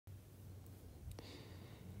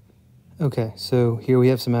Okay, so here we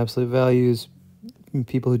have some absolute values.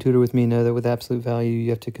 People who tutor with me know that with absolute value,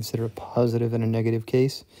 you have to consider a positive and a negative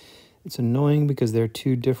case. It's annoying because there are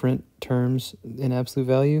two different terms in absolute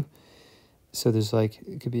value. So there's like,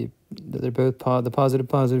 it could be, they're both the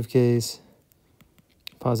positive case,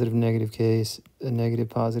 positive negative case, a negative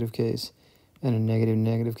positive case, and a negative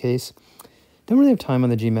negative case. Don't really have time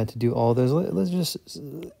on the GMAT to do all those. Let's just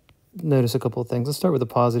notice a couple of things. Let's start with a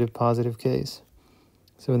positive case.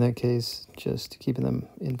 So in that case, just keeping them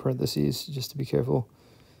in parentheses, just to be careful.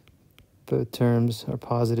 Both terms are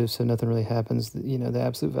positive, so nothing really happens. You know, the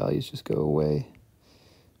absolute values just go away.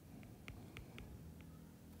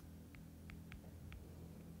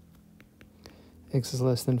 X is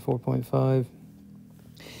less than 4.5.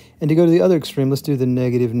 And to go to the other extreme, let's do the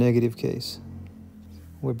negative case,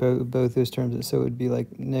 where both those terms, so it would be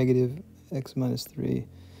like negative x minus 3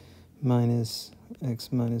 minus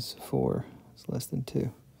x minus 4 is less than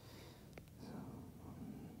 2.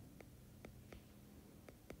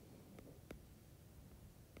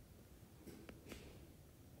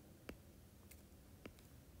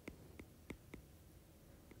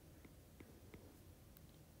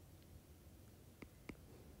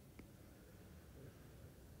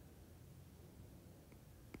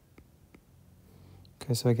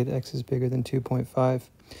 Okay, so I get x is bigger than 2.5.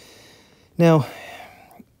 Now,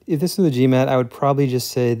 if this is the GMAT, I would probably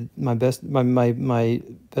just say my best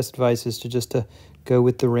advice is to just go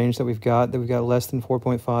with the range that we've got less than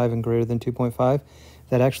 4.5 and greater than 2.5.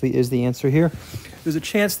 That actually is the answer here. There's a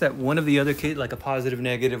chance that one of the other case, like a positive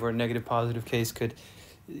negative or a negative positive case, could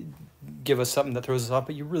give us something that throws us off,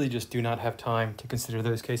 but you really just do not have time to consider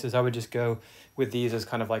those cases. I would just go with these as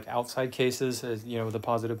kind of like outside cases, as you know, the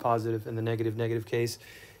positive and the negative case,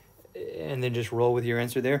 and then just roll with your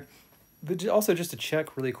answer there. But also just to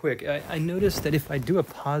check really quick, I noticed that if I do a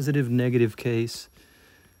positive negative case,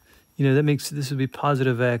 you know, that makes this would be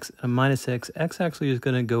positive x and a minus x. X actually is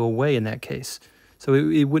going to go away in that case. So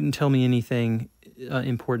it wouldn't tell me anything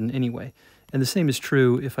important anyway. And the same is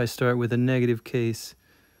true if I start with a negative case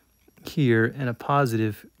here and a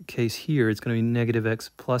positive case here. It's going to be negative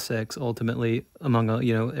x plus x ultimately among,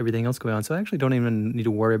 you know, everything else going on. So I actually don't even need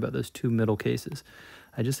to worry about those two middle cases.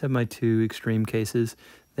 I just have my two extreme cases.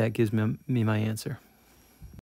 That gives me my answer.